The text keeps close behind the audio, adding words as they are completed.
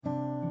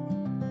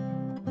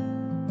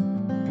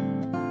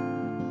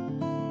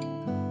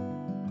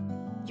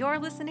You're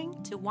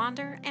listening to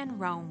Wander and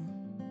Roam.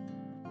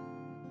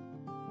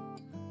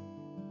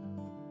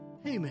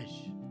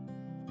 Hamish,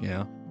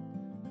 Yeah.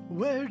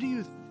 where do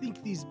you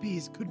think these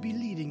bees could be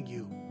leading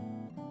you?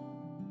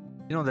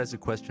 You know, that's a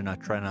question I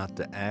try not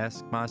to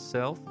ask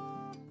myself.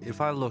 If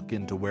I look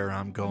into where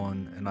I'm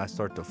going and I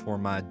start to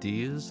form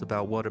ideas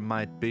about what it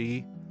might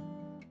be,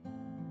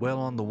 well,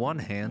 on the one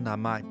hand, I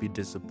might be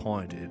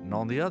disappointed, and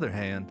on the other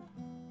hand,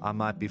 I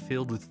might be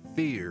filled with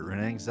fear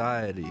and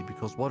anxiety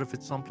because what if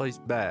it's someplace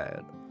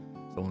bad?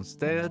 So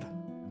instead,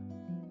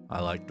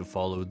 I like to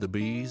follow the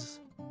bees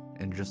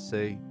and just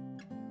say,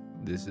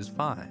 this is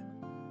fine.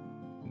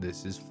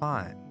 This is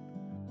fine.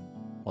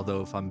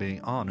 Although, if I'm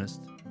being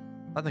honest,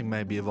 I think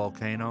maybe a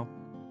volcano.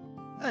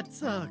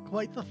 That's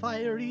quite the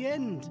fiery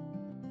end.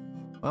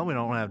 Well, we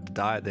don't have to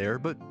die there,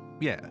 but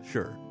yeah,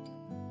 sure.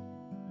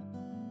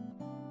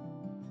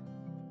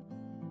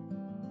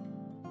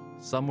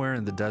 Somewhere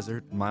in the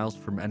desert, miles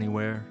from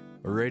anywhere,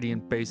 a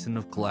radiant basin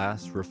of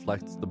glass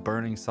reflects the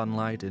burning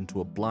sunlight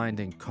into a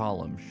blinding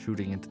column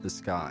shooting into the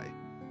sky.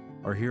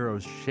 Our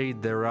heroes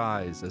shade their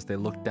eyes as they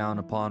look down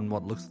upon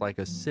what looks like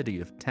a city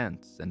of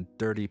tents and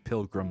dirty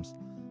pilgrims,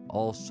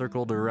 all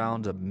circled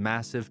around a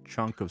massive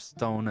chunk of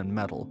stone and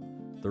metal,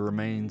 the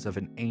remains of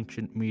an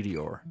ancient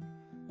meteor.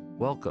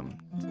 Welcome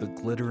to the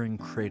glittering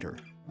crater.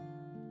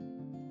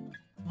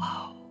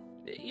 Whoa.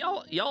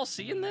 Y'all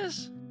seeing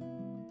this?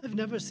 I've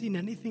never seen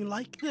anything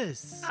like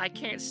this. I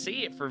can't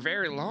see it for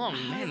very long.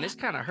 Man, this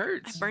kind of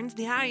hurts. It burns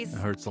the eyes. It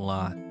hurts a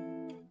lot.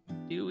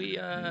 Do we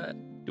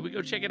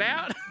go check it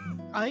out?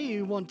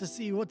 I want to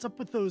see what's up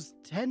with those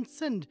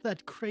tents and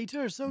that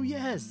crater, so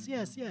yes.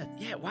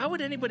 Yeah, why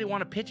would anybody want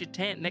to pitch a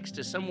tent next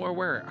to somewhere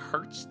where it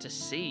hurts to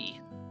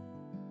see?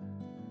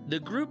 The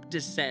group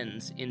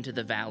descends into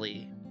the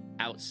valley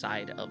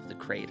outside of the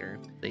crater.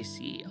 They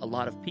see a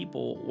lot of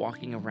people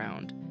walking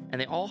around, and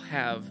they all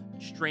have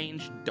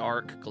strange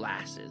dark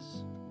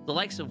glasses, the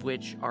likes of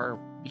which our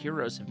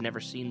heroes have never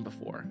seen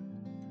before.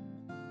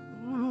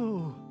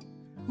 Ooh,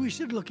 we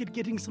should look at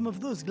getting some of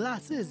those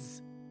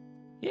glasses.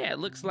 Yeah, it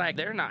looks like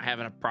they're not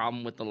having a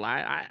problem with the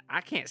light.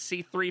 I can't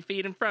see 3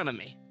 feet in front of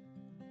me.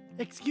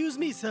 Excuse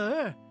me,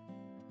 sir.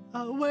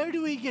 Where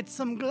do we get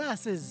some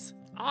glasses?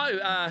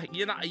 Oh,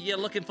 you're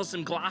looking for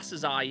some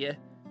glasses, are you?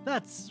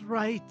 That's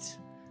right.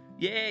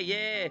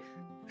 Yeah.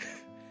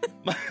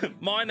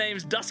 My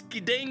name's Dusky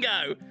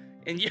Dingo,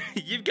 and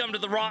you've come to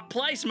the right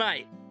place,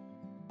 mate.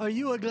 Are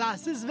you a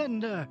glasses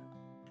vendor?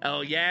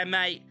 Oh, yeah,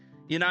 mate.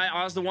 You know,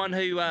 I was the one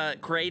who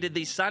created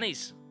these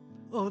sunnies.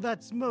 Oh,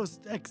 that's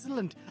most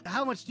excellent.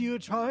 How much do you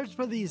charge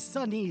for these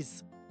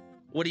sunnies?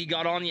 What do you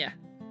got on you?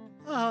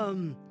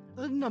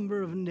 A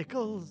number of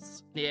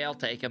nickels. Yeah, I'll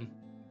take them.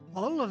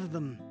 All of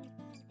them.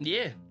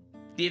 Yeah.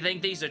 Do you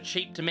think these are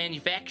cheap to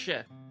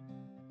manufacture?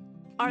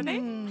 Are they?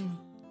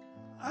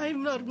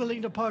 I'm not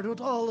willing to part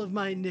with all of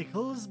my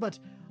nickels, but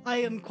I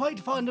am quite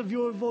fond of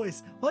your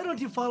voice. Why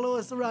don't you follow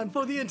us around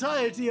for the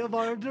entirety of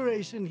our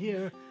duration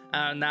here?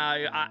 Oh, no,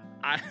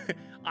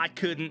 I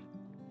couldn't.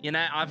 You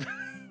know,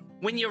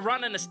 when you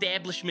run an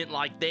establishment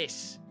like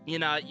this, you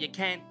know, you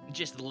can't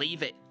just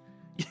leave it.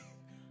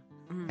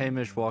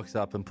 Hamish walks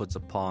up and puts a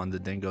paw on the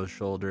dingo's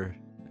shoulder,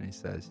 and he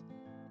says,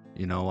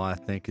 you know, I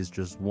think it's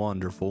just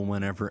wonderful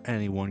whenever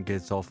anyone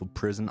gets off a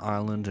prison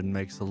island and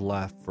makes a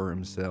laugh for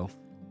himself.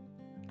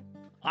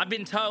 I've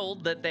been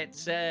told that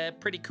that's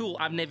pretty cool.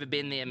 I've never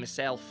been there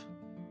myself.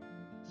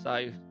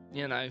 So,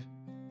 you know,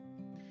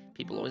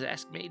 people always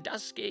ask me,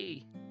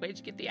 Dusky, where'd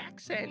you get the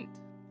accent?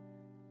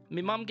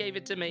 My mum gave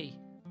it to me,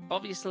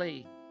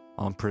 obviously.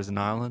 On Prison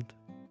Island?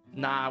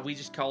 Nah, we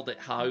just called it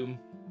home.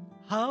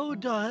 How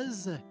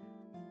does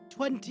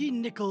 20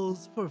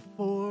 nickels for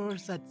 4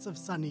 sets of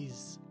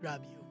sunnies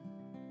grab you?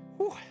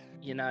 Whew.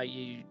 You know,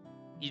 you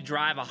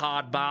drive a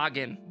hard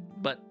bargain,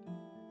 but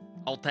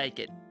I'll take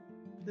it.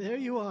 There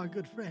you are,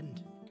 good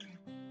friend.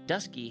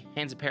 Dusky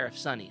hands a pair of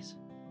sunnies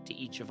to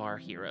each of our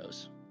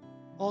heroes.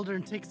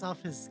 Aldern takes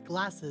off his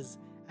glasses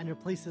and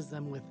replaces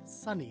them with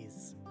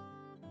sunnies.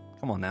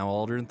 Come on now,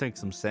 Aldrin, think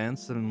some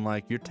sense. And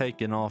like, you're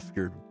taking off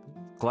your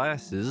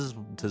glasses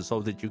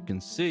so that you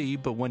can see,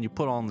 but when you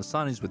put on the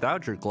sunnies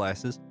without your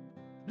glasses...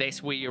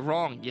 That's where you're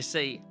wrong. You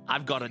see,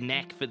 I've got a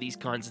knack for these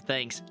kinds of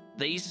things.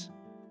 These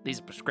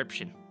are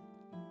prescription.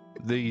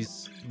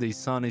 These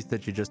sunnies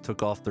that you just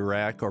took off the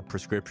rack are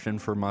prescription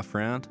for my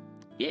friend?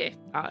 Yeah,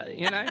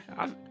 you know,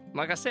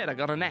 like I said, I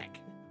got a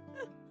knack.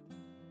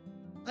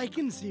 I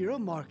can see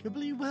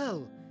remarkably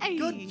well. Hey.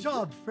 Good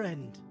job,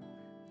 friend.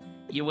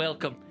 You're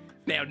welcome.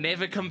 Now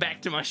never come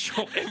back to my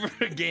shop ever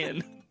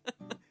again.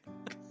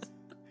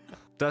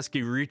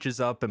 Dusky reaches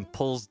up and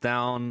pulls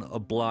down a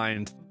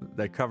blind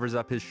that covers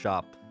up his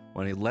shop.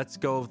 When he lets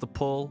go of the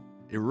pull,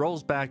 it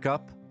rolls back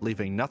up,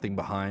 leaving nothing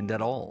behind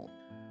at all.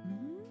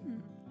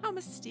 How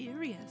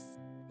mysterious.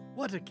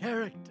 What a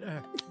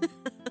character.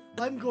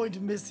 I'm going to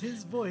miss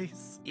his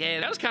voice. Yeah,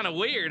 that was kind of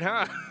weird,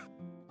 huh?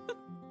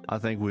 I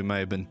think we may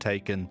have been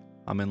taken.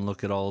 I mean,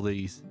 look at all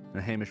these.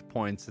 And Hamish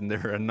points, and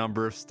there are a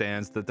number of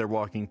stands that they're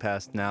walking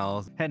past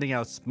now, handing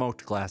out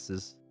smoked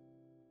glasses.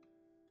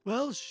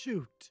 Well,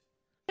 shoot.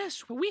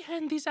 Yes, we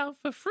hand these out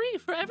for free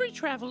for every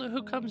traveler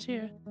who comes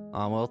here.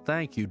 Well,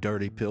 thank you,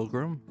 dirty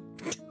pilgrim.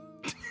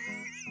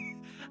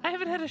 I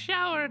haven't had a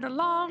shower in a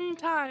long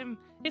time.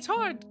 It's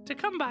hard to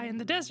come by in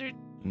the desert.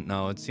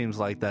 No, it seems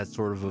like that's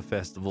sort of a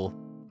festival.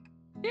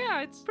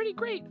 Yeah, it's pretty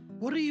great.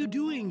 What are you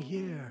doing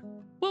here?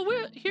 Well,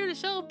 we're here to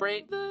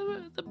celebrate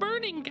the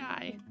burning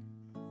guy.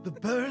 The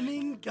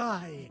burning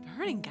guy.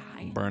 Burning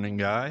guy. Burning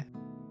guy?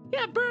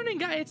 Yeah, burning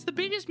guy. It's the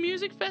biggest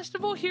music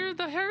festival here at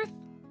the Hearth.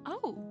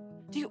 Oh,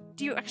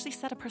 do you actually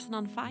set a person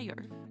on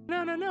fire?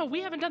 No. We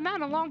haven't done that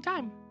in a long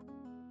time.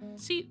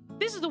 See,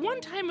 this is the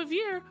one time of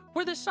year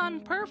where the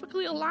sun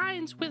perfectly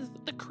aligns with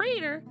the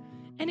crater,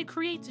 and it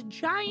creates a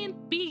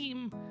giant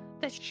beam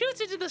that shoots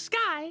into the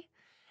sky,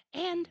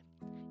 and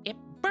it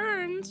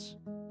burns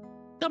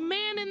the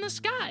man in the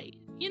sky.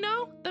 You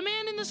know, the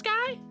man in the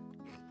sky?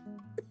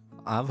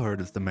 I've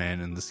heard of the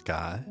man in the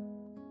sky.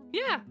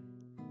 Yeah,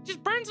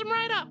 just burns him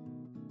right up.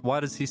 Why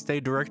does he stay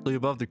directly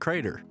above the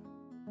crater?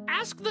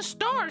 Ask the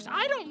stars.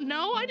 I don't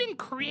know. I didn't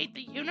create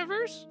the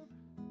universe.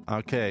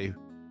 Okay,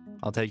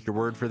 I'll take your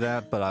word for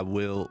that, but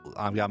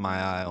I've got my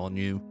eye on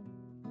you.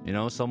 You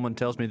know, someone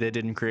tells me they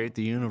didn't create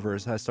the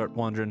universe, I start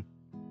wondering,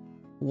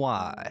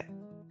 why?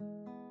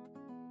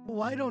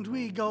 Why don't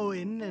we go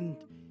in and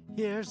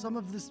hear some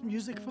of this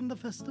music from the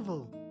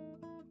festival?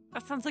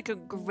 That sounds like a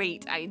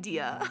great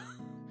idea.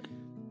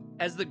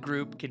 As the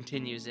group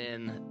continues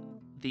in,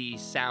 the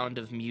sound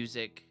of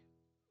music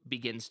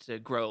begins to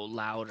grow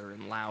louder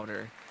and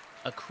louder.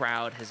 A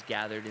crowd has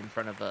gathered in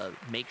front of a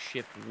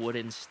makeshift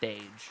wooden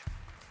stage,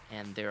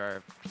 and there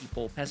are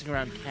people passing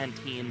around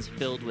canteens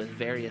filled with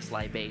various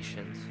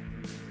libations.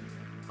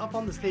 Up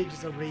on the stage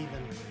is a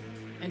raven,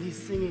 and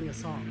he's singing a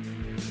song.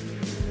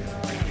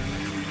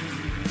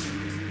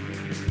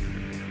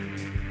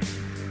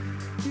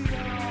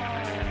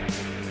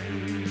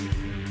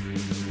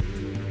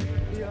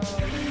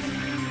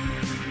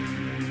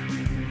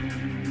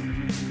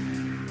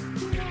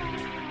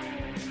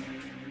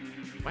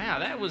 Wow,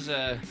 that was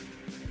I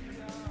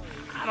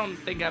don't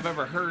think I've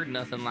ever heard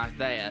nothing like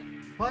that.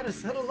 Quite a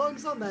set of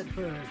lungs on that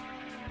bird.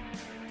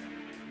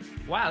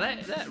 Wow,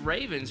 that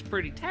raven's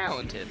pretty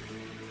talented.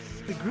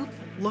 The group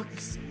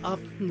looks up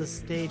from the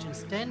stage, and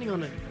standing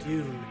on a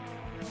dune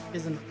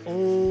is an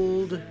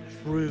old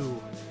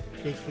shrew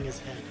shaking his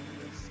head.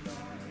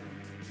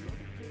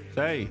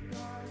 Say,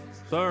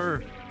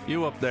 sir,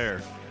 you up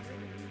there.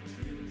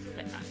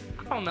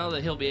 I don't know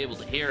that he'll be able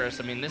to hear us.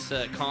 I mean, this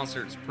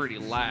concert's pretty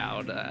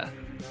loud.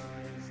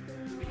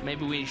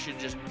 Maybe we should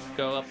just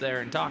go up there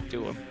and talk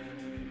to him.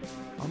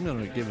 I'm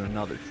gonna give it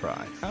another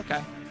try.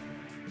 Okay.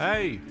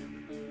 Hey,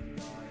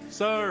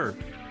 sir,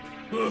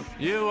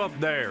 you up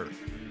there.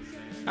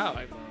 Oh,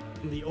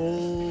 And the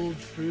old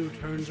shrew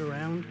turns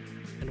around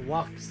and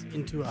walks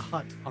into a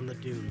hut on the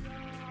dune.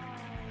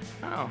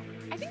 oh.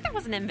 I think that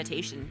was an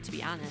invitation, to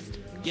be honest.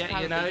 Yeah,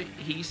 you know,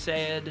 he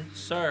said,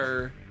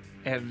 sir,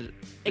 and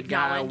the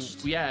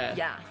Acknowledged. guy, yeah.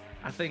 Yeah.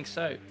 I think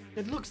so.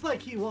 It looks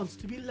like he wants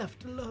to be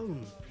left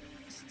alone.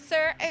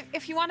 Sir,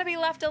 if you want to be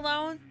left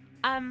alone,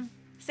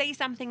 say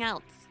something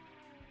else.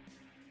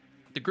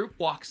 The group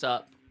walks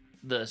up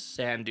the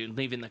sand dune,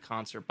 leaving the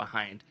concert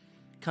behind,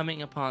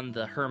 coming upon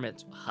the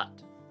hermit's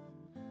hut.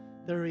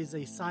 There is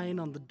a sign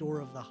on the door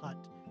of the hut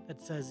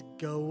that says,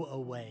 "Go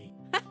away."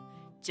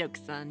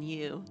 Joke's on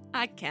you.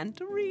 I can't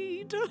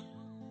read.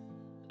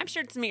 I'm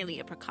sure it's merely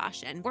a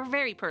precaution. We're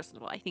very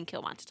personable. I think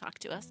he'll want to talk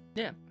to us.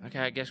 Yeah, okay,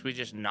 I guess we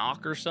just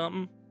knock or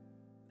something.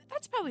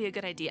 That's probably a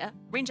good idea.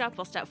 Raindrop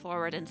will step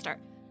forward and start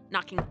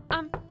knocking.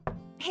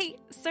 Hey,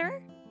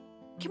 sir?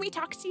 Can we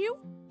talk to you?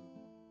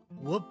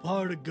 What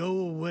part of "go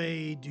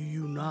away" do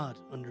you not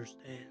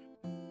understand?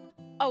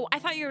 Oh, I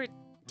thought you were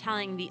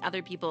telling the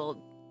other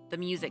people, the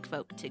music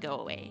folk, to go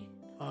away.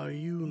 Are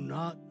you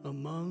not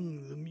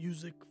among the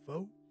music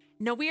folk?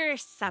 No, we are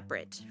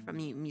separate from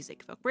the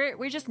music folk.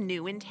 We're just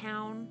new in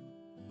town.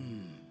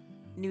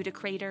 New to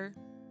Crater.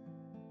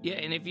 Yeah,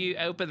 and if you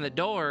open the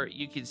door,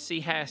 you can see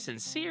how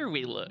sincere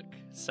we look,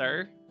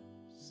 sir.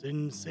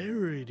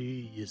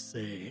 Sincerity, you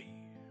say?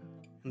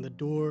 And the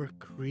door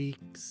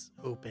creaks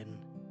open.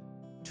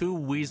 Two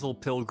weasel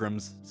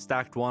pilgrims,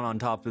 stacked one on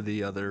top of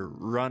the other,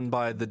 run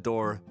by the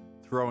door,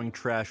 throwing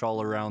trash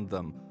all around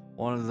them.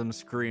 One of them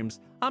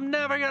screams, "I'm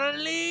never gonna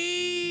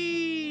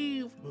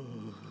leave!"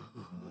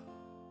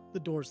 The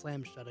door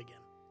slams shut again.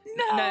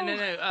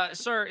 No.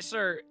 Sir.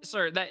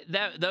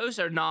 That those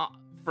are not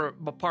for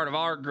a part of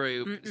our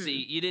group.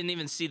 See, you didn't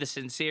even see the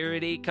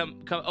sincerity.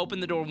 Come, open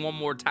the door one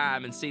more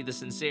time and see the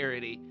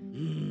sincerity.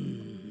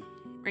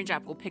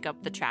 Raindrop will pick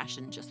up the trash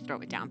and just throw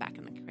it down back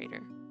in the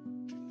crater.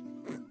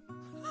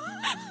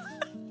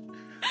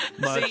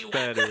 Much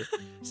better.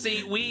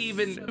 See, we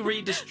even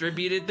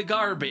redistributed the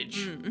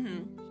garbage.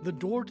 The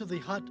door to the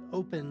hut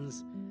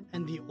opens,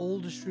 and the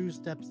old shrew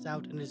steps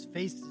out, and his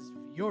face is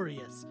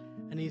furious.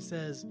 And he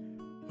says,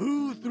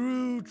 "Who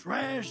threw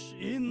trash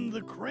in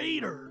the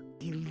crater?"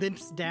 He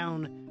limps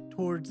down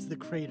towards the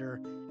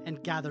crater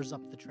and gathers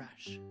up the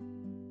trash.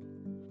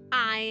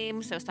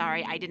 I'm so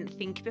sorry. I didn't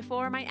think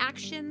before my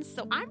actions,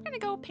 so I'm going to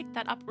go pick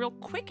that up real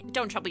quick.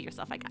 Don't trouble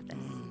yourself. I got this.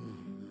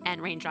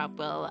 And Raindrop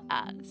will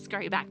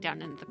scurry back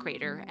down into the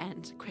crater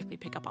and quickly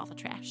pick up all the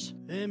trash.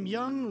 Them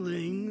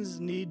younglings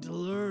need to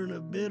learn a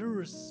bit of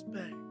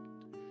respect.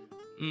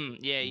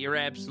 Yeah, you're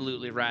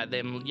absolutely right.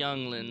 Them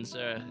younglings,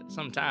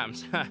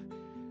 sometimes,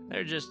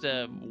 they're just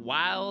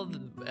wild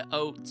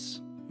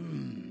oats.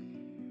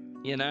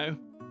 You know?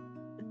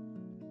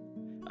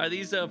 Are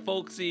these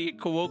folksy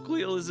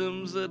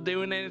colloquialisms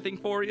doing anything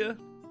for you?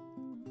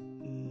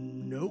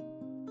 Nope.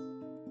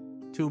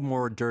 2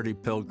 more dirty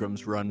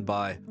pilgrims run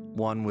by,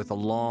 one with a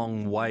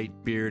long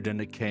white beard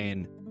and a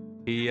cane.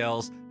 He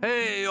yells,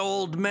 "Hey,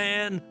 old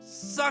man,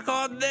 suck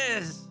on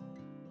this!"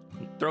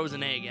 Throws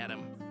an egg at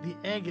him. The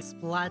egg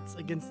splats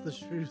against the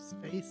shrew's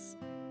face,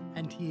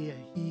 and he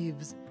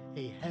heaves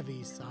a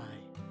heavy sigh.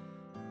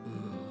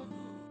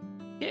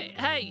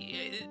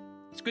 Hey,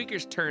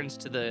 Squeakers turns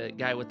to the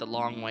guy with the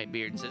long white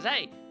beard and says,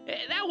 "Hey,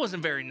 that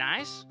wasn't very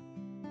nice."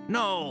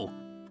 No!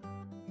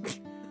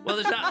 Well,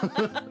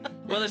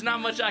 there's not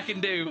much I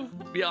can do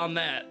beyond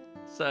that.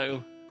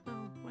 So,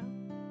 Oh, well.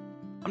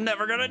 I'm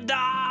never gonna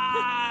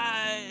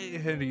die!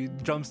 And he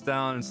jumps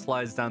down and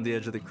slides down the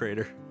edge of the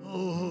crater.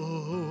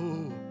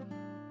 Oh,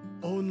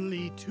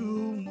 only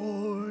 2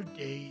 more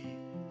days.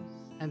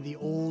 And the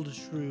old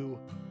shrew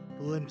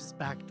limps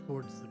back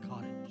towards the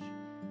cottage.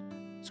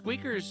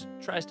 Squeakers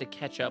tries to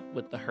catch up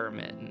with the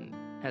hermit, and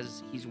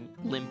as he's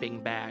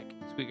limping back,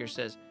 Squeakers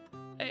says,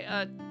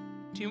 "Hey,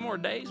 2 more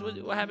days?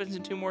 What happens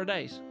in 2 more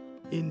days?"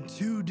 In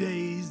 2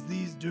 days,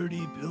 these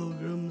dirty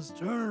pilgrims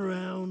turn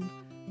around,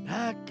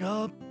 pack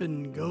up,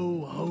 and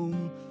go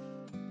home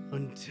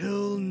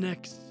until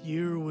next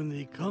year when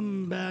they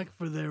come back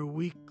for their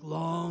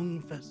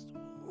week-long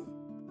festival.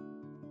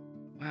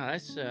 Wow,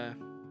 that's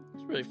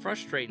really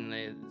frustrating.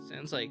 It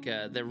sounds like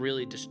they're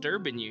really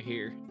disturbing you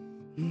here.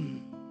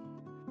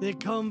 They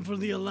come for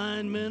the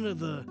alignment of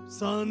the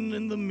sun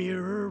and the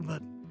mirror,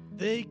 but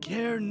they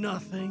care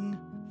nothing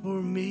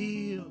for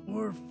me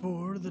or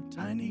for the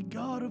tiny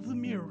god of the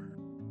mirror.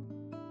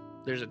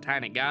 There's a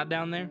tiny god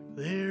down there?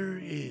 There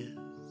is.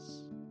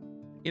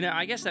 You know,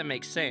 I guess that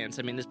makes sense.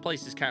 I mean, this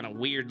place is kind of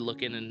weird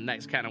looking, and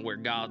that's kind of where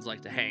gods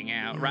like to hang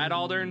out. Right,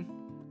 Aldern?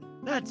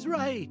 That's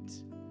right.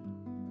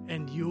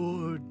 And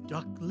your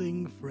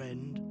duckling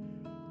friend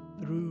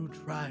threw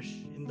trash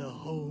in the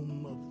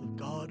home of the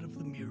god of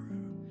the mirror.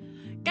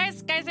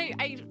 Guys,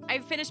 I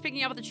finished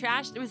picking up the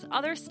trash. There was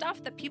other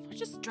stuff that people are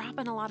just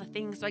dropping a lot of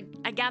things, so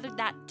I gathered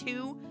that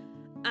too.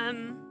 I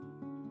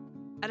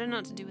don't know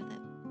what to do with it.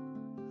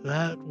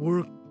 That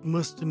work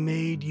must have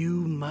made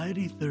you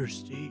mighty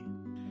thirsty.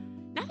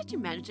 Now that you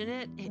mention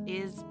it, it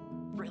is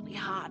really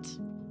hot.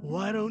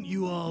 Why don't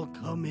you all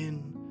come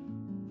in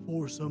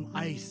for some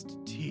iced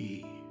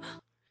tea?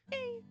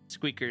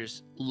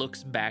 Squeakers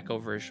looks back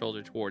over his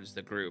shoulder towards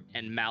the group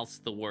and mouths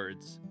the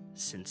words,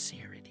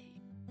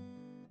 "Sincerity."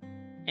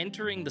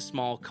 Entering the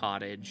small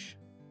cottage,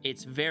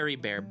 it's very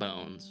bare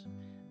bones.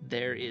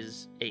 There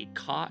is a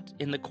cot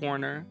in the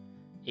corner,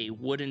 a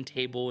wooden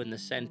table in the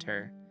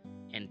center,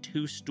 and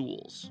 2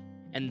 stools.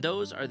 And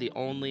those are the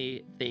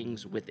only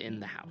things within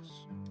the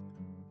house.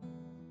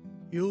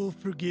 You'll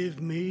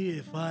forgive me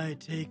if I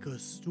take a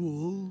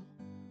stool.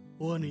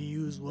 One of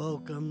you's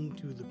welcome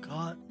to the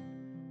cot,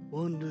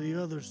 one to the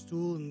other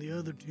stool, and the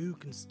other 2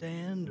 can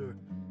stand or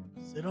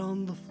sit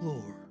on the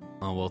floor.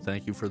 Oh, well,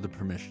 thank you for the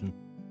permission.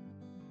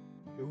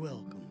 You're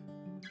welcome.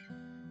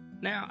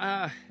 Now,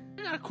 I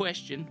got a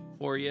question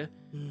for you.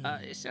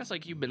 It sounds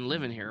like you've been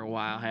living here a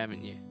while,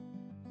 haven't you?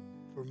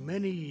 For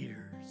many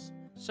years.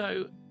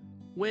 So,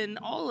 when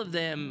all of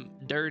them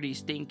dirty,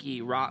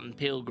 stinky, rotten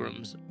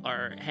pilgrims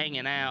are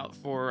hanging out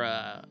for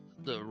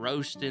the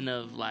roasting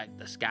of, like,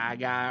 the sky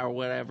guy or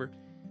whatever,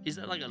 is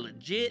that like a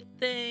legit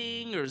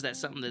thing, or is that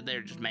something that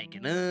they're just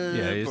making up?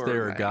 Yeah, is or,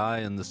 there a like- guy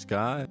in the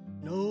sky?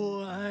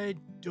 No, I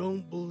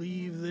don't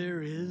believe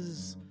there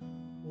is.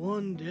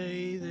 One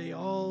day they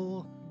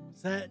all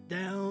sat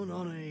down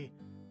on a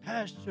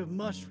patch of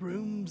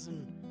mushrooms,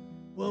 and,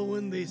 well,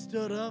 when they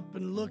stood up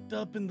and looked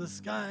up in the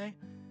sky,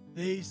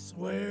 they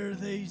swear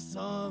they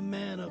saw a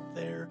man up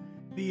there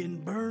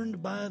being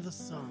burned by the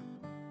sun.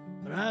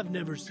 But I've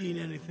never seen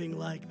anything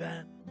like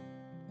that.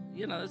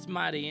 You know, that's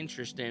mighty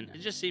interesting. It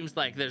just seems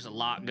like there's a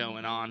lot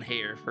going on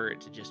here for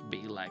it to just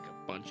be like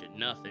a bunch of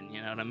nothing,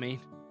 you know what I mean?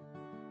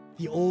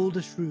 The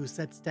old shrew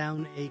sets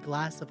down a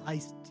glass of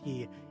iced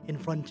tea in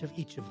front of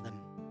each of them.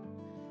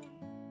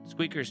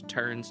 Squeakers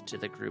turns to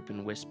the group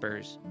and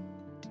whispers,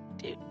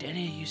 "Did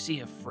any of you see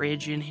a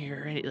fridge in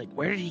here? Like,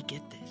 where did he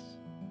get this?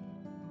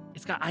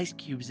 It's got ice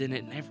cubes in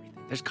it and everything.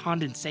 There's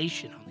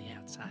condensation on the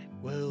outside."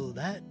 Well,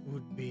 that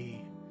would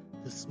be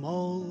the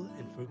small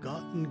and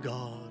forgotten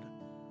god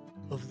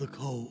of the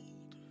cold.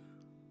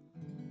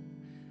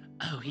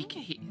 Oh, he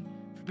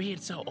for being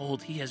so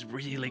old, he has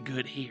really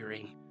good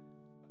hearing.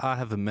 I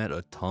haven't met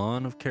a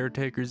ton of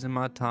caretakers in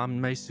my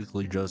time,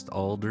 basically just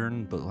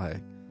Aldern, but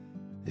like,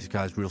 this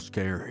guy's real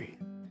scary.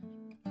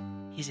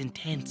 His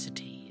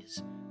intensity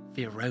is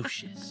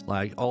ferocious.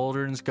 Like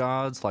Aldrin's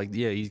gods, like,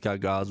 yeah, he's got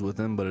gods with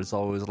him, but it's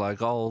always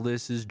like, oh,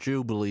 this is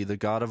Jubilee, the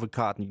god of a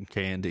cotton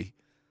candy.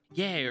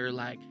 Yeah, or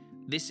like,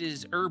 this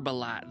is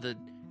Herbalite, the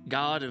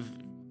god of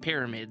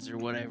pyramids or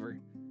whatever.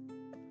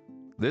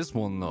 This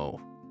one, though,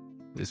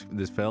 this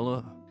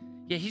fella,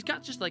 Yeah, he's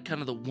got just like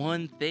kind of the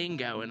one thing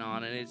going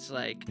on, and it's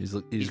like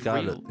he's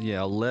got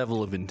real. a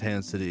level of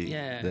intensity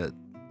Yeah. that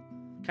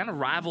Kind of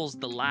rivals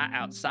the light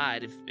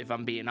outside, if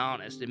I'm being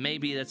honest. And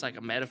maybe that's like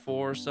a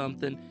metaphor or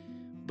something,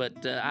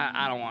 but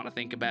I don't want to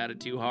think about it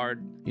too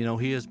hard. you know,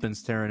 he has been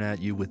staring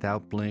at you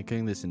without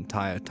blinking this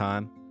entire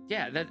time.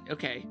 Yeah,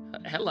 okay.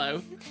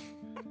 Hello.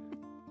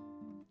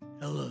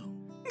 Hello.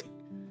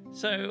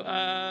 So,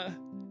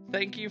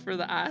 thank you for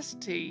the iced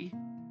tea.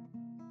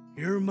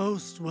 You're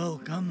most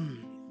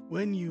welcome.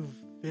 When you've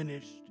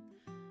finished,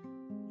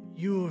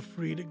 you are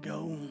free to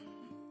go.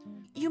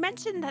 You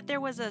mentioned that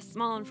there was a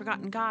small and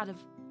forgotten god of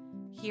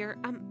here.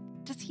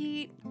 Does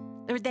he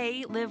or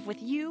they live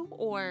with you,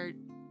 or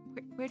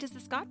where does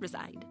this god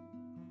reside?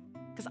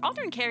 Because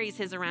Aldrin carries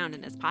his around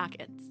in his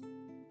pockets.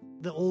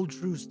 The old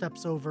shrew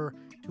steps over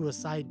to a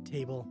side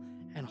table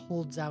and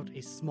holds out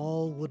a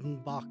small wooden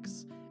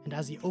box. And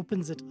as he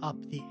opens it up,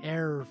 the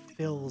air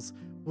fills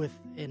with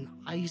an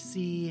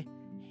icy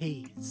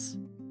haze.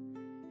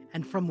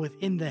 And from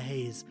within the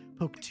haze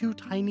poke two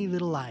tiny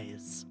little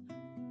eyes.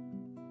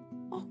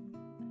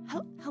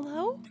 Oh,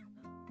 hello?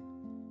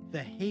 The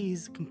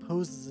haze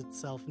composes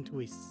itself into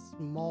a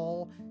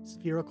small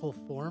spherical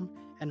form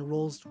and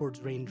rolls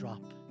towards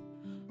Raindrop.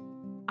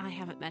 I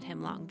haven't met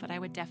him long, but I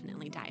would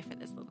definitely die for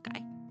this little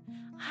guy.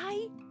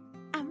 Hi.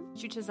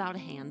 Shoots out a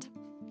hand.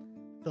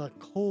 The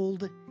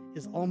cold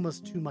is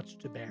almost too much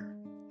to bear.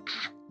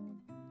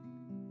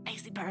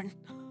 Icy burn.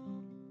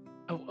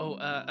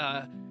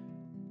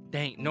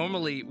 Dang,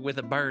 normally with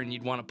a burn,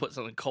 you'd want to put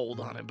something cold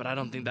on it, but I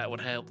don't think that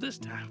would help this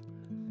time.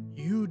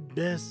 You'd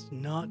best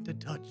not to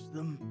touch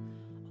them.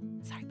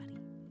 Sorry, buddy.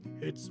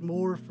 It's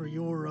more for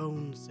your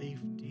own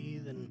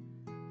safety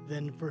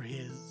than for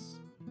his.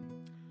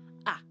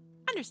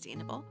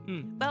 Understandable.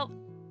 Well,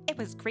 it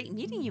was great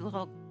meeting you,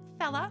 little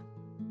fella.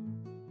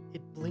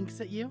 It blinks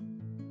at you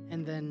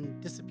and then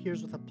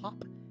disappears with a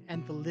pop,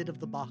 and the lid of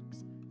the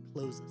box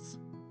closes.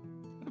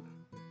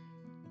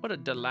 What a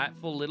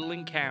delightful little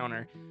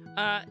encounter.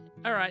 All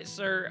right,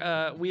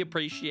 sir, we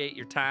appreciate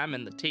your time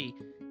and the tea,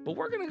 but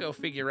we're going to go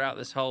figure out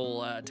this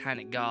whole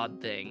tiny god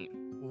thing.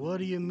 What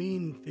do you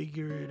mean,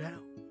 figure it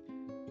out?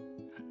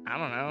 I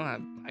don't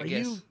know, I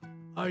guess.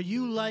 Are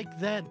you like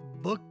that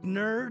book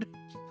nerd?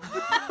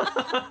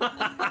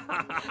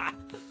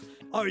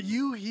 Are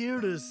you here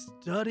to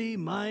study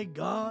my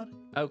god?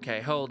 Okay,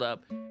 hold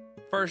up.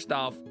 First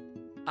off,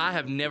 I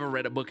have never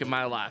read a book in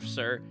my life,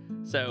 sir,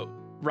 so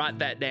write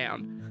that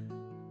down.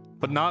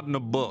 But not in a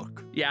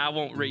book. Yeah, I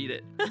won't read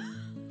it.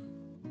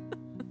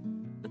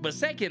 But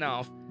second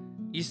off,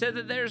 you said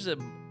that there's a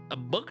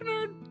book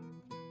nerd?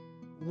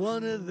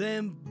 One of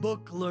them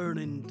book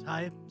learning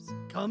types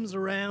comes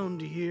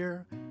around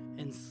here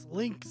and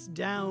slinks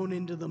down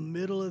into the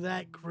middle of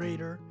that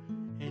crater,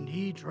 and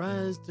he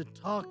tries to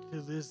talk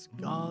to this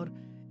god,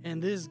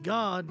 and this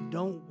god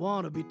don't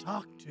want to be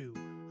talked to.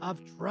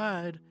 I've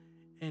tried,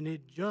 and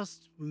it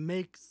just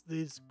makes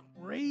this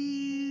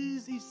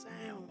crazy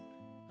sound,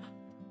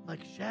 like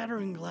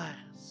shattering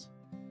glass.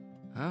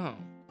 Oh,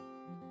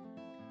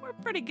 We're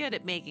pretty good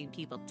at making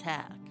people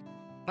talk.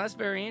 that's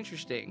very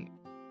interesting.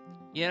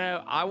 You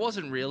know, I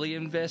wasn't really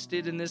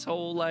invested in this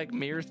whole, like,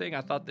 mirror thing.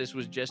 I thought this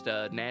was just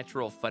a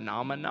natural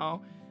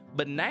phenomenon.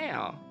 But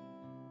now,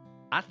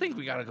 I think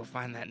we gotta go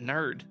find that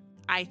nerd.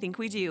 I think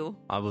we do.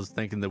 I was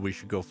thinking that we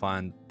should go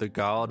find the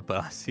god,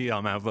 but I see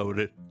I'm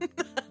outvoted.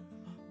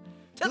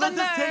 To Let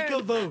the us take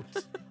a nerd!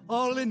 vote.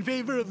 All in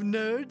favor of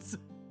nerds?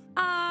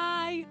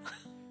 I.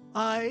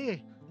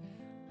 Aye.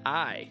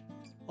 Aye.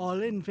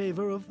 All in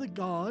favor of the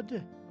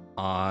god?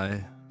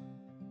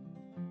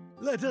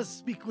 Let us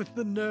speak with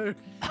the nerd.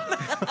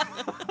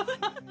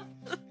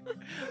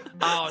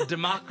 Oh,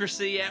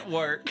 democracy at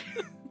work.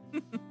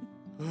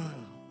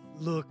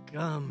 Look,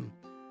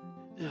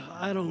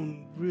 I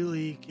don't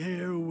really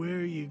care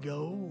where you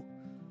go,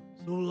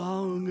 so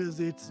long as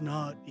it's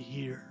not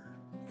here.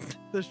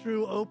 The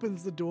shrew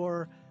opens the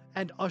door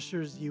and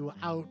ushers you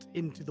out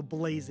into the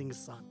blazing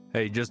sun.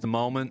 Hey, just a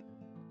moment.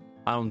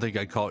 I don't think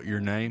I caught your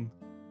name.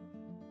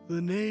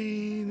 The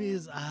name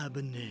is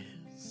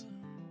Ibanez.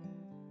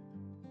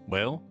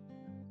 Well,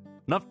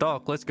 enough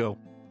talk. Let's go.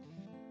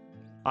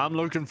 I'm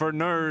looking for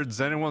nerds.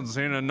 Anyone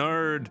seen a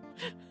nerd?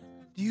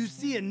 Do you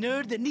see a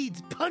nerd that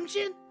needs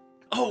punching?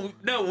 Oh,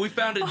 no, we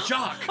found a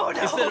jock oh,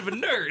 no. instead of a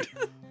nerd.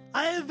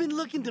 I have been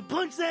looking to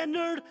punch that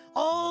nerd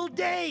all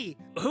day.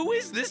 Who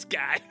is this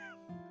guy?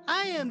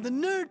 I am the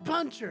nerd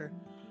puncher.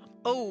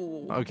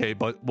 Oh. Okay,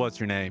 but what's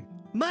your name?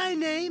 My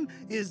name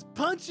is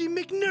Punchy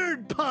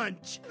McNerd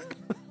Punch.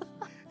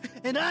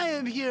 And I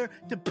am here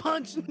to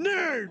punch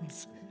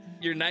nerds.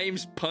 Your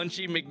name's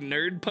Punchy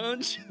McNerd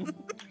Punch?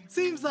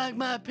 Seems like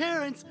my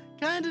parents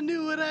kind of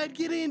knew what I'd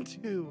get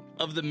into.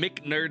 Of the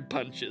McNerd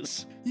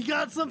Punches. You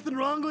got something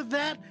wrong with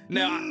that?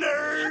 No.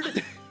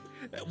 Nerd!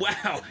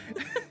 Wow.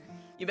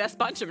 You best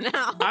punch him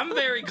now. I'm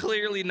very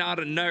clearly not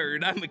a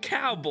nerd. I'm a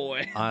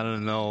cowboy. I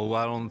don't know.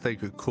 I don't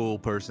think a cool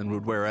person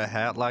would wear a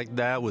hat like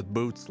that with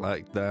boots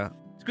like that.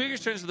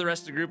 Squeakers turns to the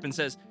rest of the group and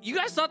says, you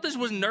guys thought this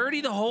was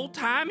nerdy the whole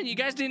time and you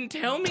guys didn't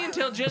tell me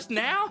until just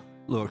now?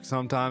 Look,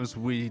 sometimes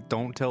we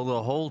don't tell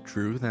the whole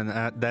truth, and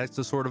that's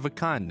a sort of a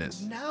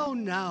kindness.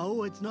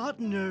 Now, it's not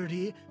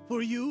nerdy.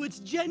 For you, it's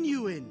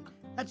genuine.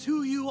 That's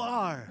who you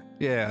are.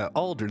 Yeah,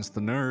 Aldrin's the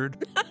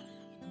nerd.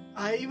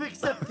 I've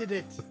accepted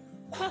it.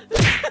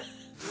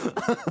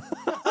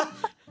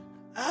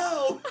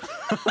 Ow!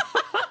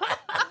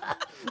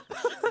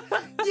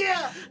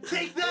 Yeah,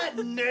 take that,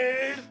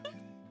 nerd!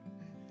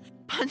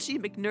 Punchy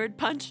McNerd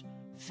punch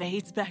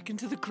fades back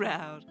into the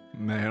crowd.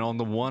 Man, on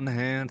the one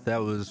hand, that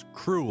was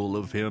cruel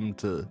of him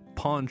to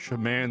punch a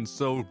man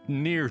so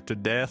near to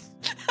death.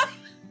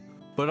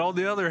 But on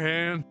the other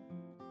hand,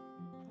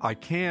 I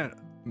can't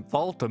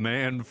fault a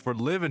man for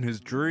living his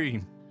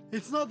dream.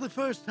 It's not the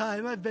first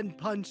time I've been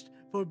punched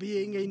for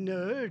being a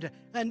nerd,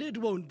 and it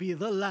won't be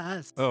the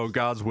last. Oh,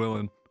 God's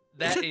willing.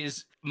 That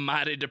is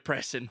mighty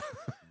depressing.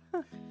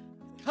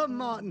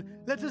 Come on,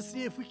 let us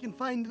see if we can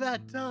find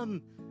that,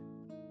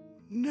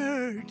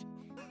 nerd.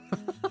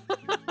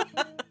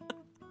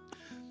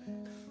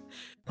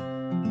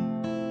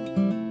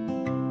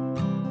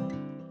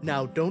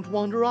 Now don't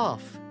wander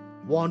off.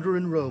 Wander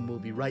and Roam will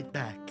be right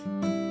back.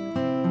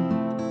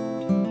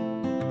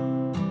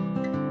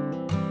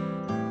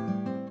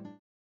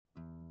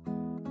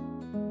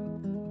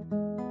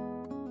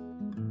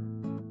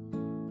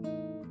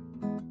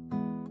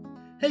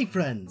 Hey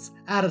friends,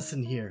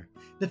 Addison here.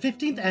 The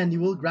 15th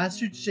annual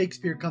Grassroots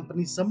Shakespeare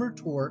Company Summer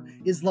Tour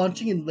is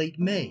launching in late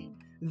May.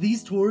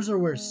 These tours are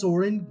where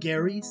Soren,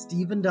 Gary,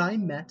 Steve, and I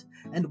met,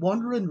 and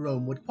Wander and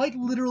Roam would quite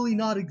literally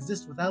not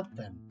exist without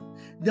them.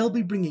 They'll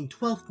be bringing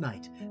Twelfth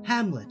Night,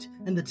 Hamlet,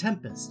 and The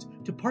Tempest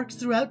to parks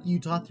throughout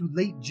Utah through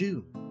late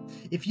June.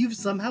 If you've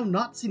somehow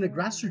not seen a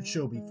Grassroots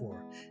show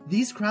before,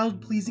 these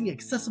crowd-pleasing,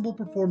 accessible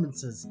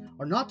performances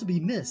are not to be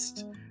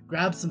missed.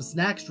 Grab some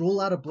snacks,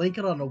 roll out a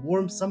blanket on a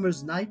warm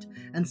summer's night,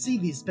 and see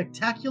these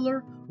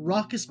spectacular,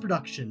 raucous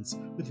productions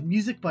with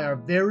music by our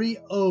very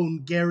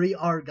own Gary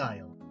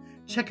Argyle.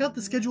 Check out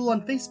the schedule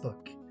on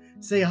Facebook.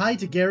 Say hi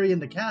to Gary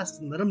and the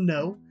cast and let them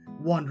know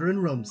Wander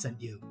and Roam sent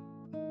you.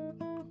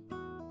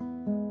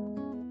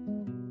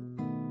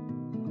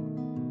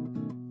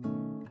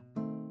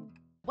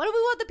 What do we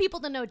want the people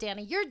to know,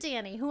 Danny? You're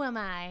Danny. Who am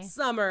I?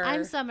 Summer.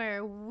 I'm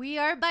Summer. We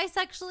are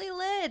bisexually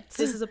lit.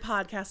 This is a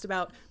podcast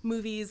about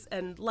movies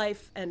and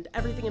life and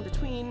everything in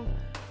between.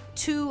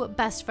 Two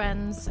best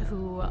friends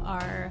who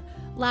are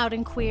loud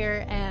and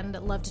queer and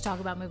love to talk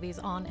about movies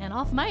on and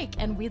off mic,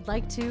 and we'd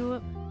like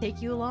to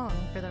take you along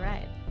for the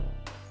ride.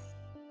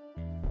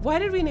 Why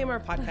did we name our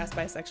podcast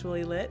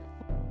Bisexually Lit?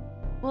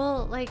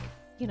 Well, like,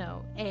 you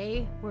know,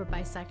 A, we're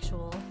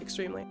bisexual.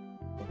 Extremely.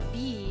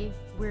 B,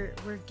 we're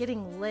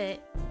getting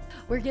lit.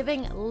 We're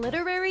giving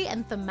literary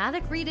and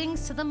thematic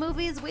readings to the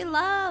movies we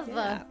love.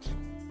 Yeah.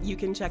 You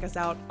can check us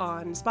out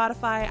on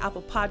Spotify,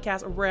 Apple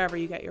Podcasts, or wherever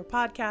you get your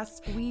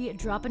podcasts. We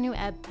drop a new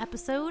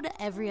episode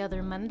every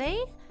other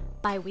Monday,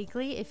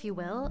 bi-weekly, if you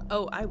will.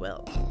 Oh, I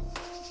will.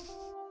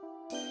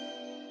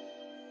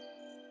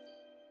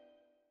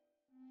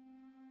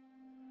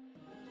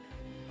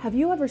 Have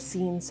you ever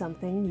seen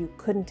something you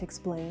couldn't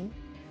explain?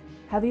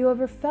 Have you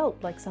ever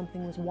felt like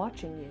something was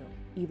watching you,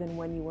 even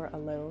when you were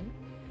alone?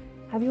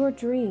 Have your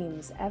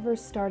dreams ever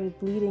started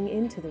bleeding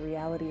into the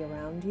reality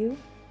around you?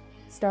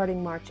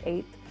 Starting March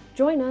 8th,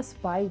 join us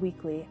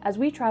bi-weekly as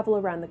we travel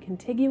around the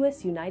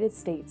contiguous United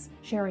States,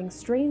 sharing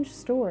strange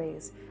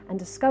stories and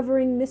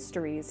discovering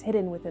mysteries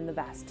hidden within the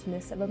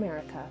vastness of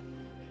America.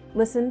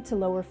 Listen to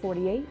Lower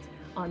 48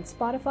 on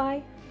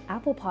Spotify,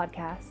 Apple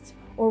Podcasts,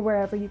 or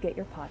wherever you get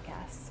your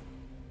podcasts.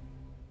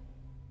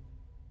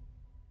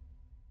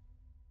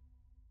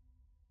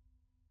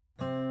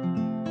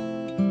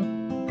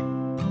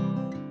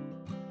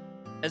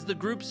 As the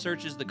group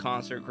searches the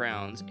concert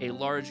grounds, a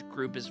large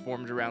group is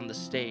formed around the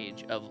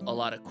stage of a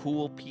lot of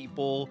cool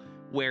people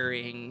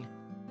wearing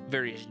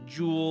various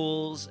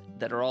jewels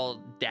that are all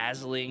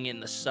dazzling in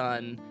the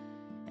sun,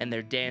 and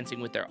they're dancing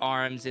with their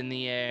arms in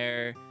the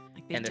air,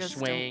 and they're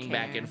swaying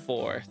back and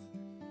forth.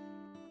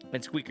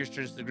 And Squeakers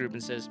turns to the group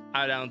and says,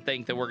 I don't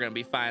think that we're going to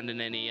be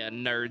finding any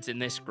nerds in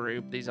this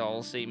group. These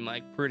all seem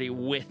like pretty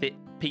with it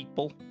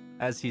people.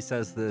 As he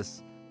says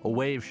this, a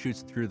wave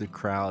shoots through the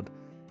crowd,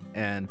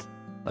 and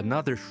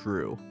another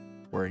shrew,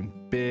 wearing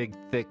big,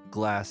 thick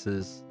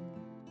glasses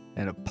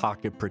and a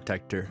pocket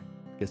protector,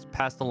 gets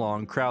passed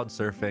along crowd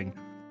surfing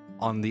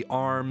on the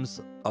arms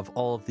of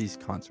all of these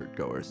concert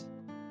goers.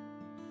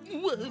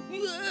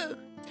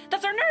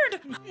 That's our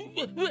nerd!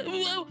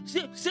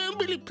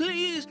 Somebody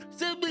please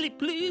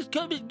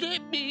come and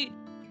get me.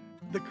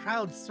 The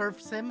crowd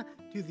surfs him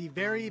to the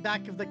very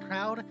back of the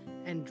crowd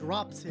and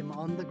drops him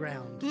on the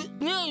ground.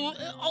 No,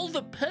 all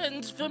the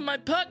pens from my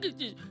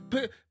pocket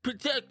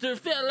protector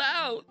fell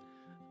out.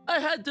 I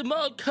had them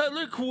all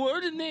color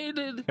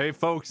coordinated. Hey,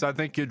 folks, I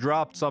think you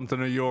dropped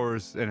something of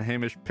yours. And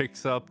Hamish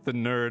picks up the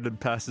nerd and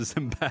passes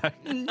him back.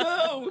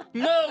 No,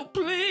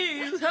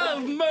 please,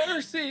 have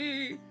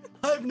mercy.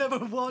 I've never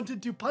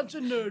wanted to punch a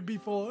nerd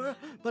before,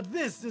 but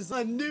this is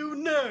a new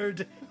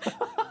nerd.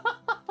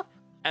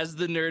 As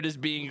the nerd is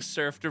being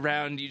surfed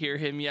around, you hear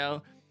him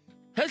yell,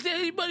 "Has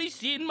anybody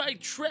seen my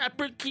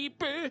Trapper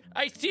Keeper?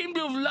 I seem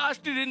to have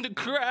lost it in the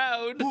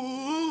crowd."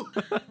 Ooh.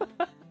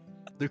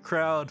 The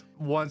crowd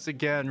once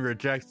again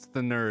rejects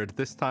the nerd,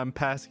 this time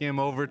passing him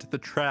over to the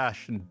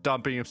trash and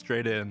dumping him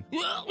straight in.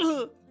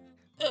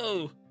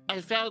 Oh,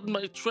 I found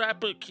my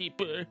Trapper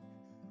Keeper.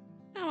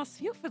 I almost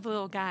feel for the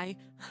little guy.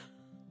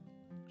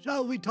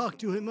 Shall we talk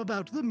to him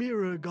about the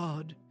mirror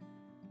god?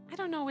 I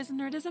don't know, is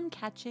nerdism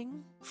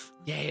catching?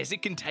 Yeah, is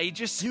it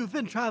contagious? You've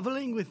been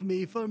traveling with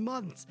me for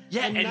months.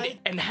 Yeah, and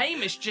and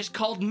Hamish just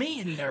called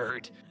me a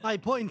nerd. my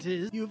point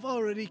is, you've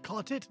already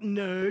caught it,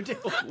 nerd.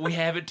 We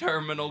have a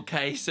terminal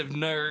case of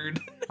nerd.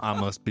 I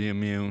must be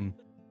immune.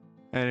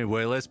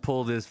 Anyway, let's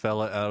pull this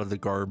fella out of the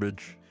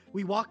garbage.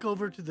 We walk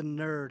over to the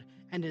nerd,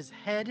 and his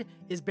head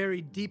is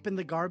buried deep in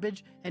the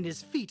garbage, and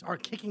his feet are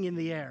kicking in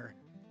the air.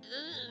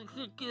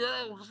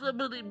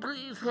 Somebody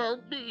please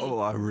help me. Oh,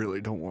 I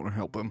really don't want to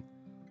help him.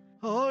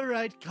 All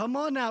right, come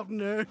on out,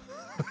 nerd.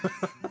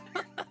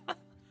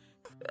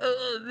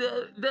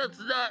 That's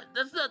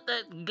not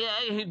that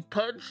guy who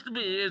punched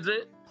me, is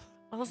it?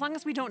 Well, as long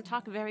as we don't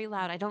talk very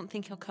loud, I don't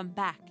think he'll come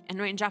back. And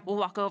Raindrop will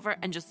walk over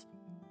and just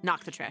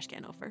knock the trash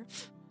can over.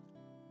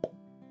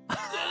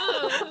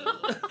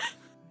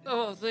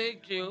 Oh,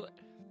 thank you.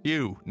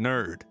 You,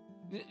 nerd.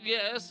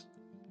 Yes.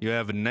 You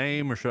have a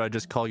name, or should I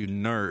just call you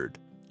Nerd?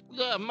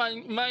 Yeah,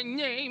 my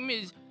name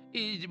is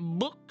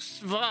Books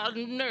von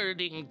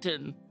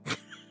Nerdington.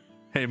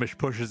 Hamish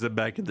pushes him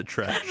back in the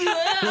trash.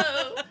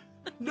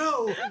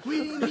 No,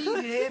 we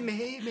need him,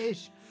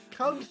 Hamish.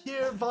 Come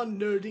here, Von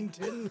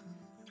Nerdington.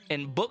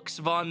 And Books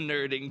von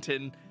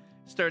Nerdington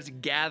starts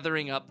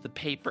gathering up the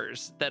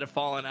papers that have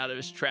fallen out of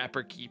his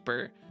Trapper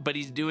Keeper, but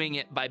he's doing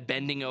it by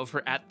bending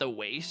over at the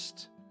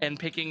waist and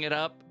picking it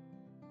up.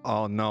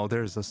 Oh no,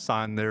 there's a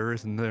sign there,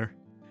 isn't there?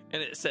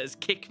 And it says,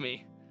 "Kick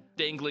me,"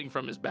 dangling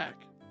from his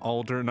back.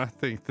 Aldrin, I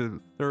think that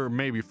there are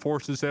maybe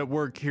forces at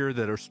work here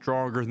that are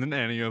stronger than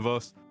any of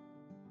us.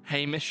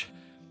 Hamish,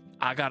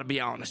 I gotta be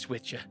honest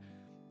with you.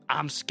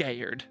 I'm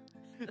scared.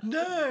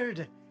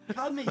 Nerd,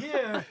 come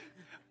here.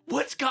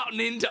 What's gotten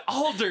into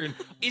Aldrin?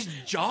 Is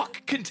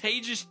Jock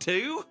contagious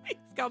too? He's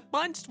got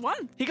punched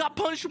once. He got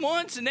punched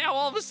once, and now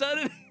all of a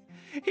sudden,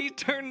 he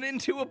turned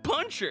into a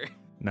puncher.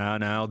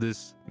 Now,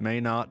 this may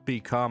not be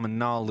common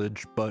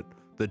knowledge, but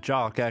the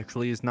Jock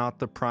actually is not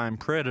the prime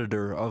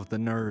predator of the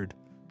nerd.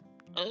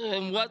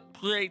 And what,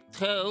 pray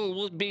tell,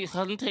 would be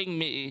hunting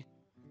me?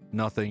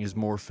 Nothing is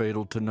more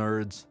fatal to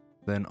nerds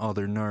than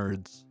other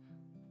nerds.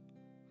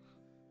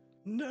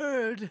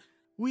 Nerd,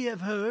 we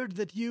have heard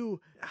that you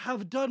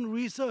have done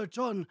research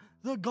on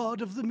the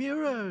God of the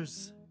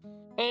Mirrors.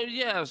 Oh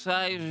yes,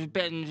 I've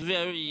been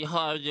very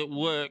hard at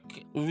work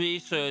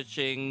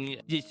researching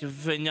this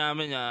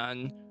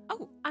phenomenon.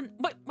 Oh,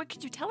 what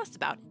could you tell us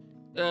about it?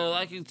 Oh,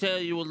 I can tell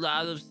you a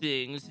lot of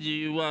things. Do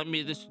you want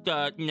me to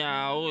start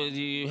now, or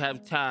do you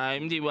have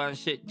time? Do you want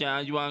to sit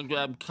down? Do you want to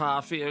grab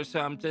coffee or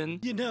something?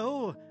 You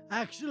know,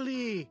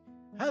 actually,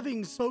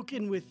 having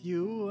spoken with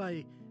you,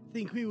 I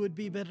think we would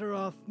be better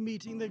off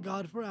meeting the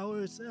God for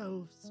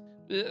ourselves.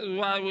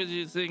 Why would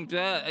you think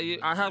that?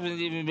 I haven't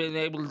even been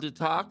able to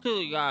talk to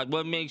the God.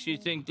 What makes you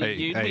think that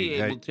you'd be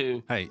able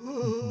to? Hey,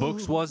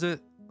 Books, was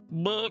it?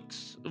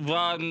 Books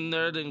von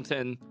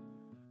Nerdington.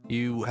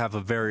 You have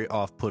a very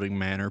off-putting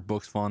manner,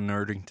 Books von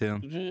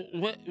Nerdington.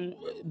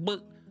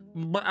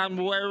 But I'm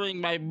wearing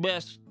my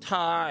best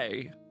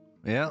tie.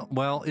 Yeah,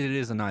 well, it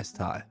is a nice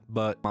tie,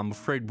 but I'm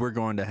afraid we're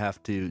going to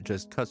have to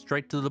just cut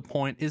straight to the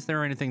point. Is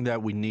there anything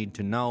that we need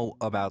to know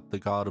about the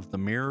God of the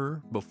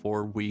Mirror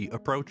before we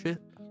approach it?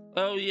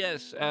 Oh,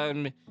 yes.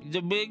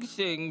 The big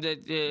thing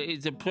that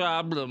is a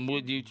problem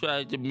when you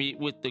try to meet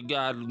with the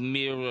God of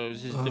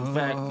Mirrors is the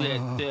fact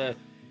that,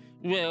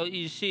 well,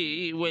 you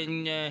see,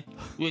 when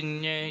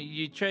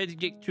you try to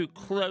get too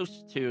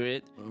close to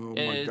it,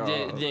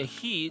 the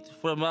heat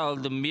from all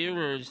the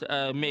mirrors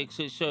makes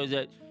it so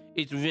that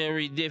it's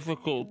very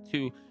difficult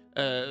to,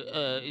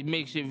 it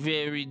makes it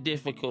very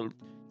difficult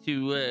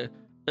to,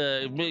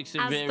 it makes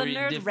it As very the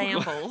nerd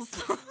difficult.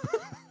 rambles,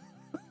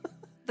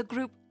 the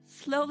group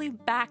slowly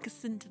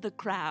backs into the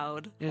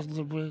crowd.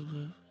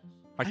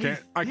 I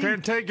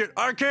can't take it.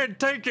 I can't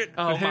take it.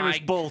 Oh, And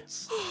Hamish my-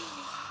 bolts.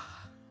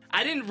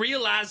 I didn't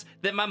realize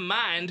that my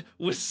mind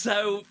was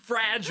so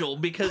fragile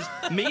because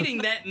meeting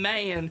that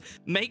man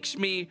makes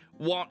me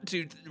want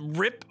to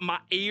rip my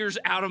ears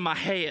out of my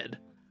head.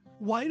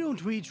 Why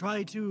don't we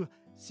try to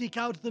seek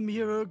out the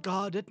Mirror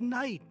God at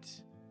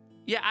night?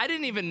 Yeah, I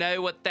didn't even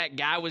know what that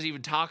guy was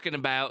even talking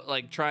about,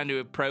 like trying to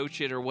approach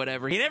it or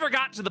whatever. He never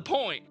got to the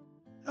point.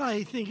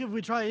 I think if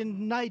we try at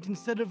night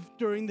instead of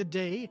during the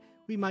day,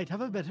 we might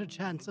have a better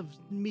chance of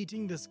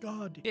meeting this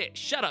god. Yeah,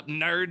 shut up,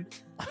 nerd.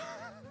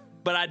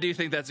 But I do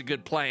think that's a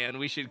good plan.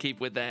 We should keep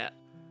with that.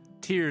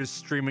 Tears